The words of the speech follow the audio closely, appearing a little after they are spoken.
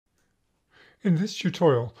In this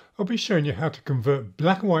tutorial, I'll be showing you how to convert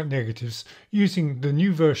black and white negatives using the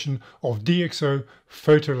new version of DxO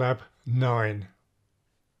PhotoLab 9.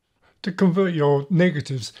 To convert your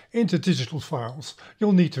negatives into digital files,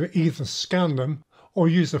 you'll need to either scan them or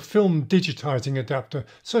use a film digitizing adapter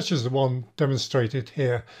such as the one demonstrated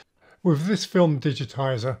here. With this film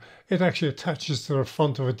digitizer, it actually attaches to the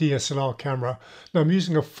front of a DSLR camera. Now I'm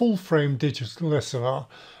using a full frame digital SLR,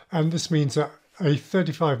 and this means that a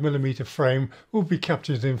 35mm frame will be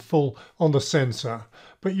captured in full on the sensor,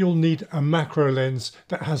 but you'll need a macro lens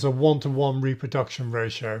that has a 1:1 reproduction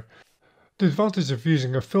ratio. The advantage of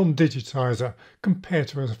using a film digitizer compared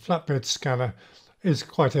to a flatbed scanner is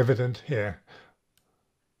quite evident here.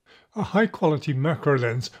 A high-quality macro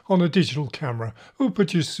lens on a digital camera will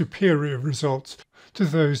produce superior results to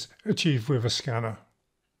those achieved with a scanner.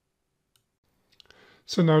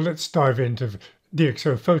 So now let's dive into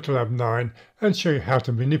DxO PhotoLab 9 and show you how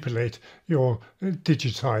to manipulate your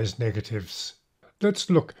digitized negatives. Let's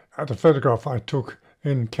look at a photograph I took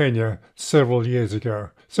in Kenya several years ago.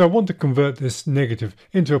 So I want to convert this negative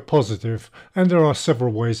into a positive, and there are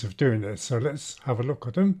several ways of doing this. So let's have a look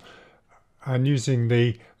at them. And using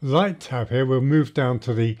the light tab here, we'll move down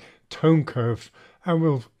to the tone curve and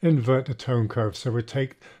we'll invert the tone curve. So we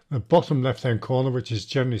take the bottom left hand corner, which is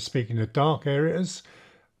generally speaking the dark areas,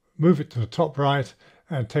 move it to the top right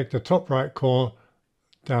and take the top right corner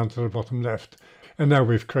down to the bottom left. And now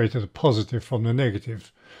we've created a positive from the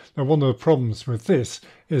negative. Now one of the problems with this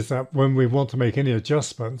is that when we want to make any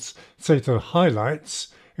adjustments, say to the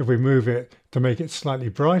highlights, if we move it to make it slightly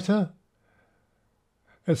brighter,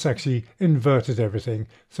 it's actually inverted everything.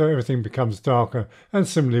 So everything becomes darker. And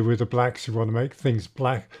similarly with the blacks, you want to make things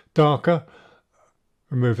darker,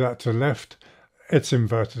 move that to the left, it's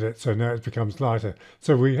inverted it, so now it becomes lighter.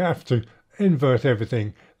 So we have to invert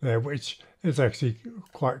everything there, which is actually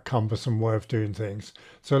quite a cumbersome way of doing things.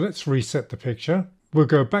 So let's reset the picture. We'll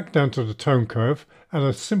go back down to the tone curve, and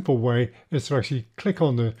a simple way is to actually click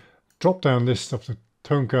on the drop down list of the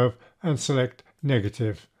tone curve and select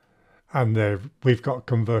negative. And there we've got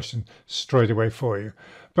conversion straight away for you.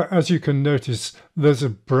 But as you can notice, there's a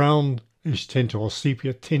brownish tint or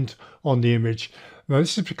sepia tint on the image. Now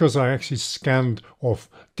this is because I actually scanned or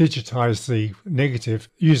digitized the negative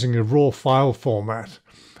using a raw file format,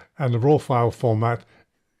 and the raw file format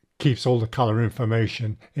keeps all the color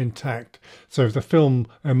information intact. So if the film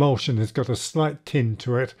emulsion has got a slight tint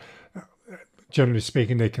to it, generally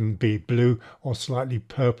speaking they can be blue or slightly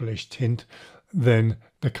purplish tint, then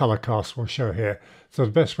the color cast will show here. So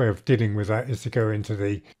the best way of dealing with that is to go into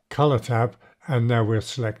the color tab, and now we'll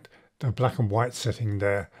select the black and white setting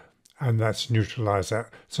there, and that's neutralize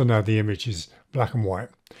that. So now the image is black and white.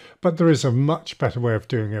 But there is a much better way of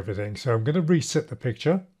doing everything. So I'm going to reset the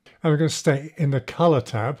picture, and I'm going to stay in the color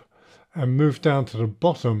tab and move down to the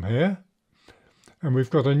bottom here, and we've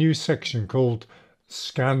got a new section called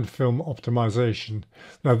Scan Film Optimization.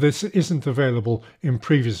 Now this isn't available in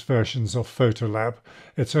previous versions of PhotoLab.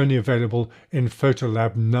 It's only available in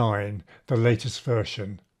PhotoLab 9, the latest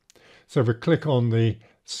version. So we click on the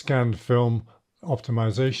Scan Film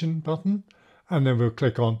Optimization button, and then we'll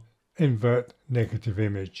click on Invert Negative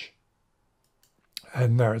Image.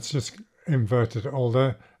 And now it's just inverted all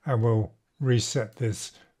there, and we'll reset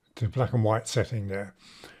this to black and white setting there.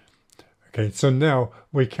 Okay, so now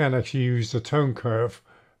we can actually use the tone curve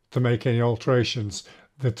to make any alterations.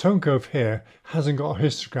 The tone curve here hasn't got a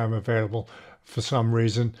histogram available for some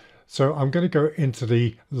reason, so I'm going to go into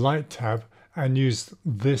the light tab and use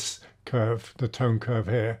this curve, the tone curve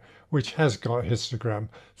here, which has got a histogram.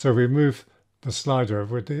 So we move the slider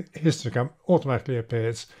over, the histogram automatically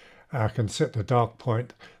appears. I can set the dark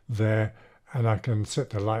point there, and I can set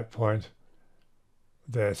the light point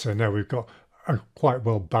there. So now we've got a quite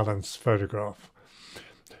well balanced photograph.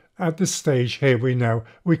 At this stage here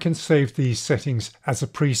we can save these settings as a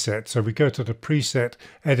preset. So we go to the preset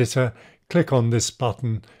editor, click on this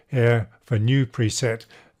button here for new preset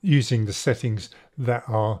using the settings that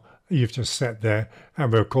you've just set there,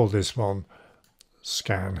 and we'll call this one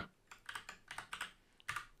scan.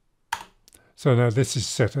 So now this is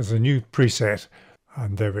set as a new preset,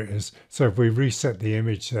 and there it is. So if we reset the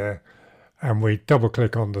image there and we double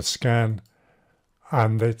click on the scan,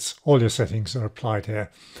 and it's all your settings are applied here.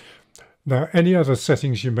 Now any other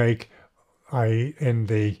settings you make, i.e. in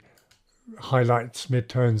the highlights,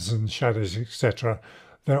 midtones and shadows, etc.,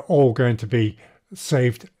 they're all going to be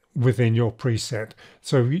saved within your preset.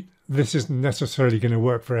 So this isn't necessarily going to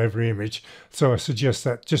work for every image. So I suggest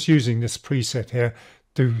that just using this preset here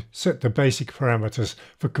to set the basic parameters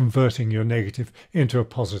for converting your negative into a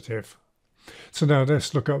positive. So now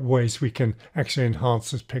let's look at ways we can actually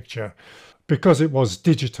enhance this picture. because it was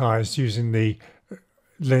digitized using the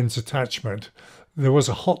lens attachment, there was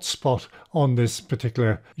a hot spot on this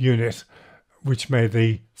particular unit which made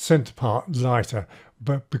the center part lighter,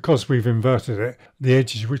 but because we've inverted it, the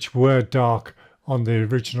edges which were dark on the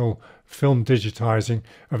original film digitizing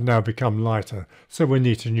have now become lighter, so we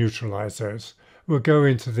need to neutralize those. We'll go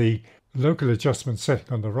into the local adjustment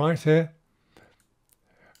setting on the right here,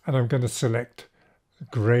 and I'm going to select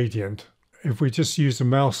gradient. If we just use the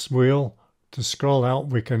mouse wheel to scroll out,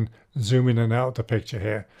 we can zoom in and out the picture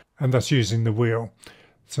here, and that's using the wheel.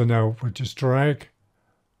 So now we'll just drag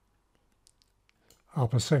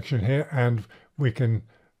up a section here, and we can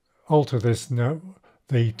alter this now,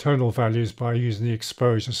 the tonal values, by using the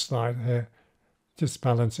exposure slide here. Just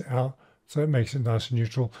balance it out so it makes it nice and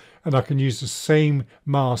neutral. And I can use the same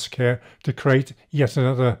mask here to create yet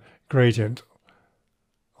another gradient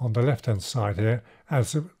on the left hand side here,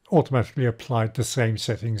 as it automatically applied the same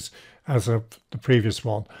settings as the previous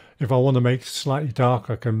one. If I want to make it slightly dark,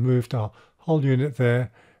 I can move the whole unit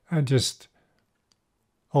there and just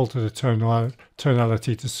alter the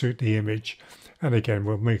tonality to suit the image. And again,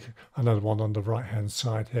 we'll make another one on the right hand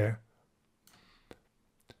side here.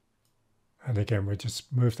 And again, we'll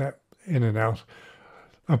just move that in and out.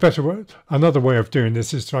 Another way of doing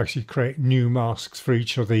this is to actually create new masks for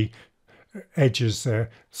each of the edges there,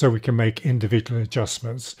 so we can make individual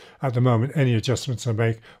adjustments. At the moment, any adjustments I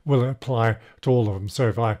make will apply to all of them. So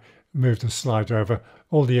if I move the slide over,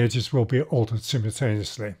 all the edges will be altered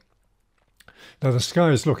simultaneously. Now the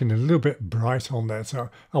sky is looking a little bit bright on there, so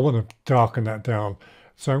I want to darken that down.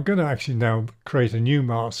 So I'm going to actually now create a new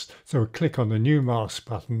mask. So we'll click on the new mask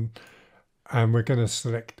button, and we're going to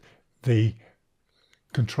select the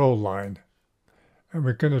control line, and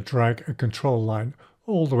we're going to drag a control line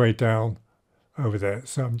all the way down over there.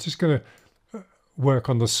 So I'm just going to work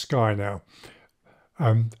on the sky now.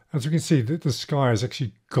 As you can see, the sky has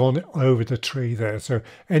actually gone over the tree there. So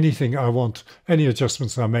anything I want, any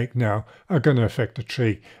adjustments I make now are going to affect the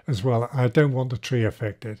tree as well. I don't want the tree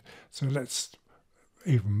affected. So let's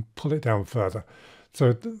even pull it down further.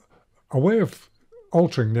 So a way of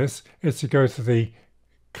altering this is to go to the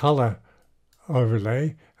color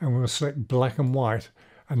overlay, and we'll select black and white.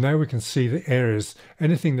 And now we can see the areas.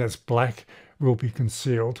 Anything that's black will be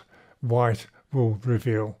concealed, white will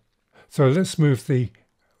reveal. So let's move the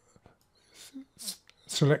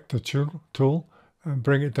selector tool and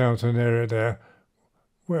bring it down to an area there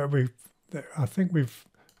where I think we've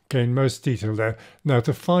gained most detail there. Now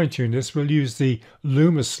to fine tune this, we'll use the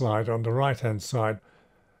Luma slide on the right hand side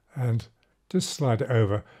and just slide it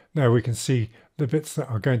over. Now we can see the bits that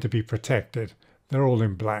are going to be protected. They're all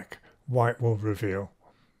in black, white will reveal.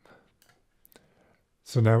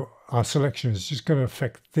 So now our selection is just going to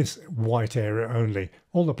affect this white area only.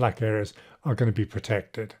 All the black areas are going to be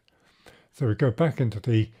protected. So we go back into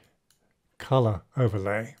the color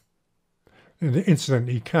overlay. And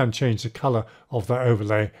incidentally, you can change the color of that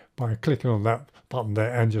overlay by clicking on that button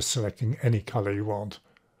there and just selecting any color you want.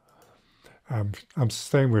 I'm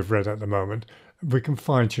staying with red at the moment. We can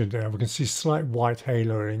fine tune there. We can see slight white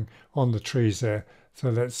haloing on the trees there. So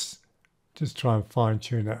let's just try and fine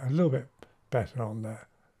tune that a little bit better on there,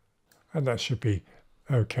 and that should be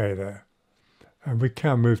okay there. And we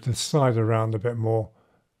can move the slide around a bit more,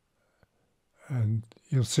 and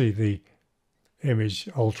you'll see the image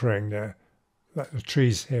altering there. That the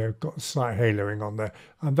trees here have got a slight haloing on there,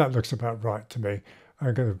 and that looks about right to me.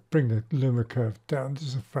 I'm going to bring the Luma curve down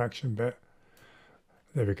just a fraction bit.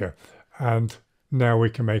 There we go. And now we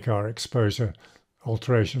can make our exposure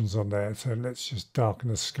alterations on there. So let's just darken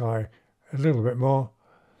the sky a little bit more.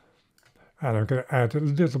 And I'm going to add a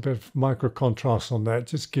little bit of micro contrast on there. It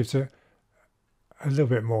just gives it a little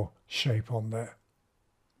bit more shape on there.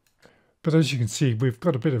 But as you can see, we've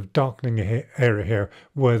got a bit of darkening area here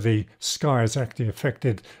where the sky has actually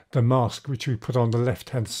affected the mask which we put on the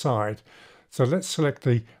left-hand side. So let's select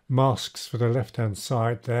the masks for the left-hand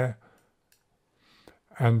side there.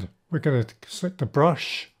 And we're going to select the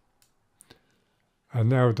brush. And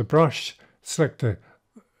now with the brush, select the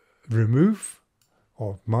remove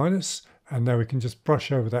or minus. And now we can just brush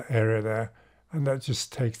over that area there, and that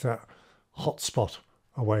just takes that hot spot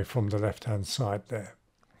away from the left-hand side there.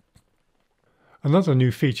 Another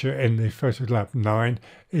new feature in the PhotoLab 9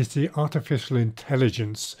 is the artificial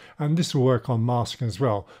intelligence, and this will work on masking as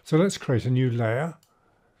well. So let's create a new layer.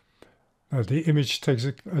 Now the image takes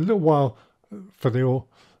a little while for the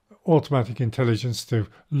automatic intelligence to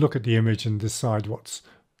look at the image and decide what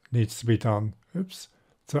needs to be done. Oops.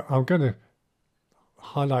 So I'm going to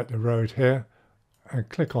highlight the road here and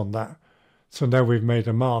click on that. So now we've made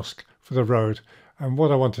a mask for the road, And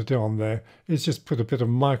what I want to do on there is just put a bit of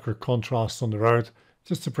micro contrast on the road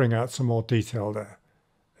just to bring out some more detail there.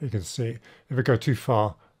 You can see if I go too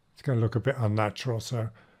far, it's going to look a bit unnatural. So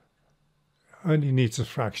only needs a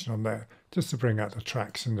fraction on there just to bring out the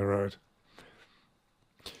tracks in the road.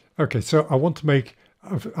 Okay, so I want to make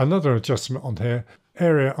another adjustment on here.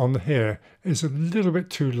 Area on here is a little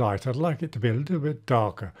bit too light. I'd like it to be a little bit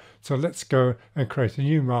darker. So let's go and create a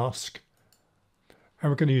new mask.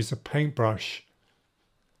 And we're going to use a paintbrush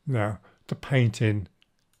now to paint in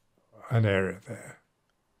an area there.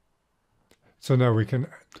 So now we can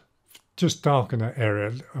just darken that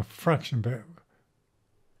area a fraction bit.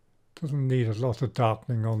 Doesn't need a lot of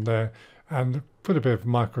darkening on there, and put a bit of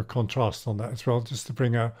micro contrast on that as well, just to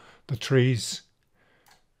bring out the trees.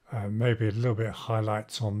 Maybe a little bit of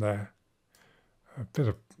highlights on there, a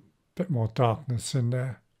bit more darkness in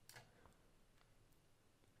there,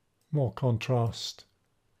 more contrast.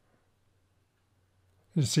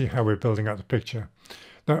 You see how we're building up the picture.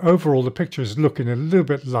 Now overall the picture is looking a little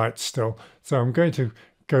bit light still, so I'm going to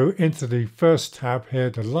go into the first tab here,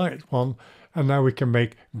 the light one, and now we can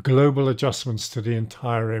make global adjustments to the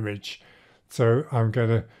entire image. So I'm going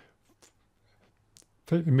to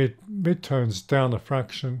take the midtones down a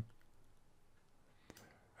fraction,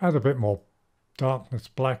 add a bit more darkness,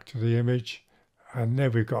 black to the image, and there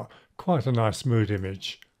we've got quite a nice mood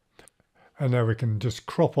image. And now we can just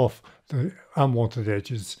crop off the unwanted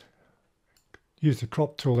edges. Use the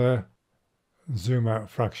crop tool there, zoom out a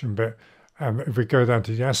fraction bit. If we go down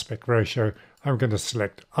to the aspect ratio, I'm going to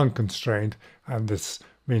select unconstrained, and this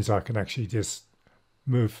means I can actually just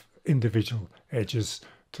move individual edges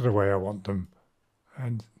to the way I want them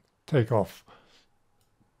and take off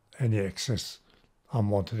any excess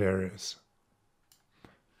unwanted areas.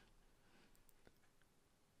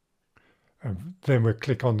 And then we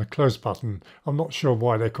click on the close button. I'm not sure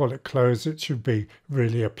why they call it close. It should be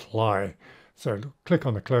really apply. So click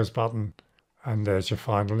on the close button and there's your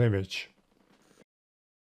final image.